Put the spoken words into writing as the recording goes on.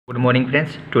Good morning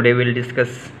friends. Today we'll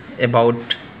discuss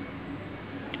about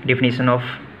definition of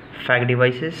FAC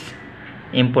devices,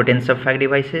 importance of FAC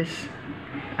devices,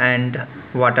 and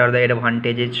what are the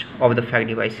advantages of the FAC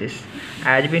devices.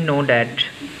 As we know that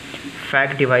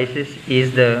FAC devices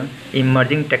is the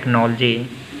emerging technology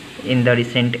in the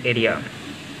recent area.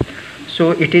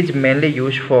 So it is mainly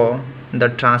used for the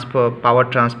power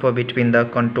transfer between the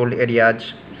controlled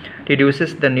areas,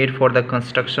 reduces the need for the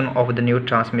construction of the new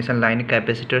transmission line,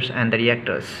 capacitors and the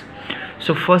reactors.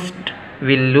 So first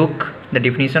we'll look the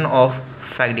definition of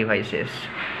FAC devices.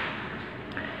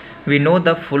 We know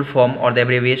the full form or the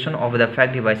abbreviation of the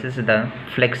FAC devices is the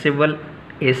flexible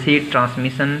AC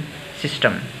transmission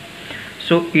system.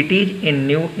 So it is a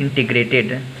new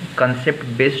integrated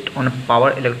concept based on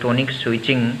power electronic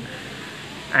switching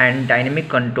and dynamic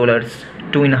controllers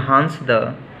to enhance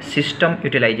the system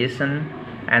utilization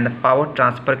and the power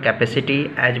transfer capacity,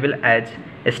 as well as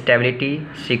stability,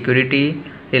 security,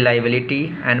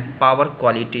 reliability and power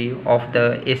quality of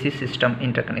the AC system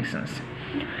interconnections.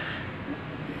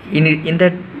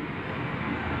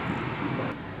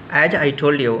 As I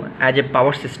told you, as a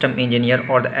power system engineer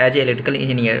or as an electrical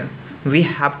engineer, we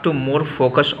have to more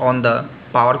focus on the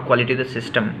power quality of the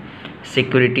system,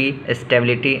 security,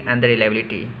 stability and the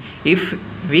reliability. If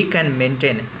we can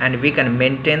maintain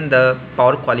the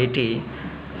power quality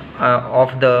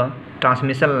of the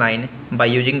transmission line by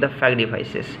using the FAC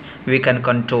devices, we can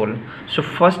control. So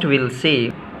first we'll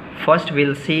see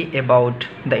about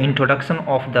the introduction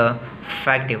of the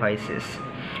FAC devices.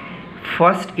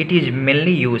 First, it is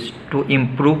mainly used to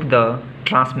improve the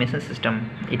transmission system.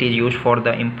 It is used for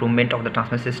the improvement of the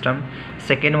transmission system.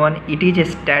 Second one, it is a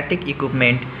static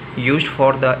equipment used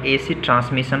for the AC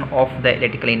transmission of the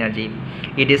electrical energy.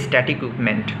 It is static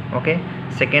equipment. Okay.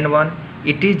 Second one,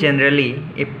 it is generally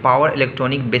a power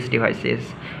electronic based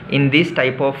devices. In this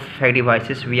type of FAC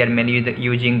devices, we are mainly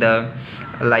using the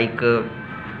like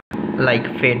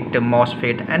FET,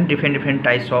 MOSFET and different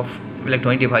types of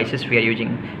electronic devices we are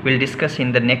using. We'll discuss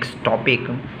in the next topic.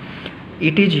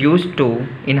 It is used to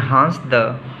enhance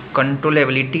the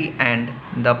controllability and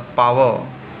the power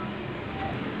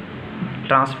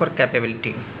transfer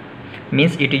capability.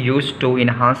 Means it is used to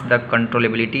enhance the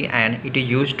controllability and it is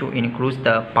used to increase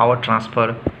the power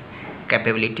transfer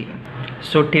capability.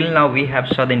 So till now we have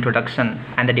saw the introduction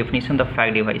and the definition of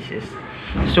FAC devices.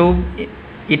 So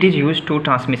it is used to improve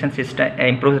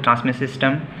the transmission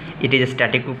system. It is a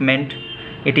static equipment.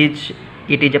 It is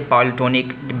a power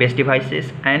electronic based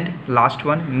devices, and last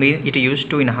one, it is used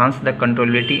to enhance the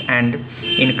controllability and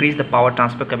increase the power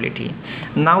transfer capability.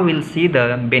 Now we'll see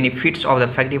the benefits of the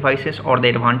FAC devices or the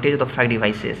advantage of the FAC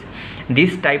devices.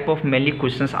 This type of mainly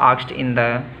questions asked in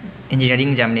the engineering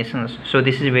examinations, so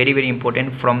this is very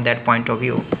important from that point of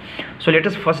view. So let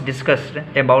us first discuss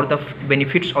about the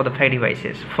benefits of the FAC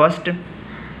devices. First,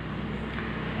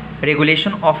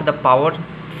 regulation of the power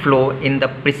flow in the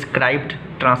prescribed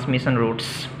transmission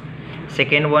routes.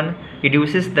 Second one,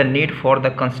 reduces the need for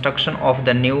the construction of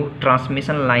the new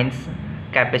transmission lines,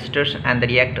 capacitors and the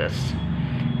reactors.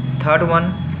 Third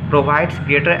one, provides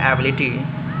greater ability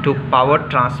to power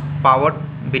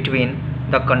between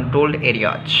the controlled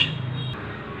areas.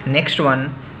 Next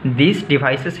one, these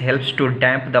devices helps to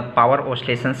damp the power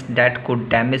oscillations that could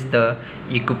damage the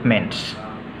equipments.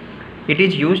 It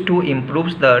is used to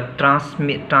improve the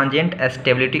transient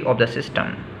stability of the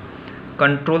system,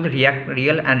 control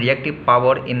real and reactive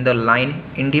power in the line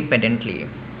independently,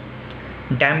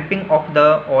 damping of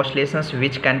the oscillations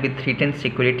which can be threaten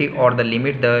security or the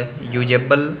limit the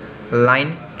usable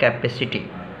line capacity.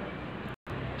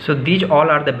 So these all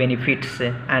are the benefits,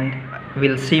 and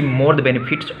we'll see more the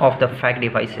benefits of the FAC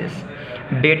devices.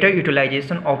 Better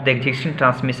utilization of the existing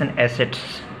transmission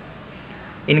assets,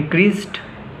 increased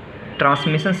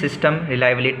transmission system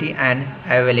reliability and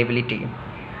availability,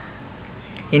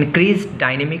 increased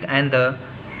dynamic and the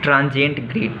transient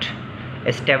grid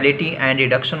stability and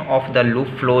reduction of the loop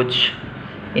flows,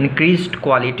 increased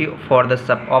quality for the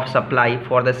supply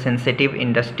for the sensitive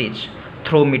industries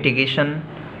through mitigation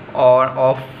or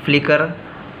of flicker,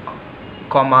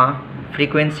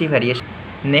 frequency variation.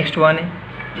 Next one,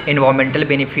 environmental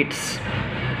benefits.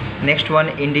 Next one,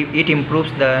 it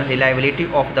improves the reliability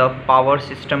of the power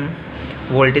system,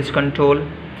 voltage control,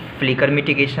 flicker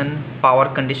mitigation, power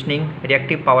conditioning,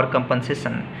 reactive power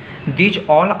compensation. These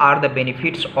all are the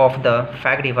benefits of the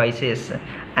FAC devices,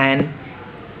 and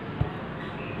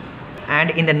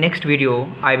in the next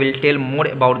video I will tell more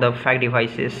about the FAC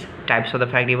devices, types of the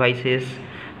FAC devices,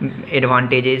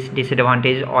 advantages,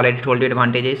 disadvantages. Already told you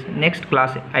advantages. Next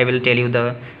class I will tell you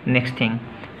the next thing.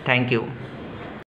 Thank you.